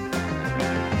listening.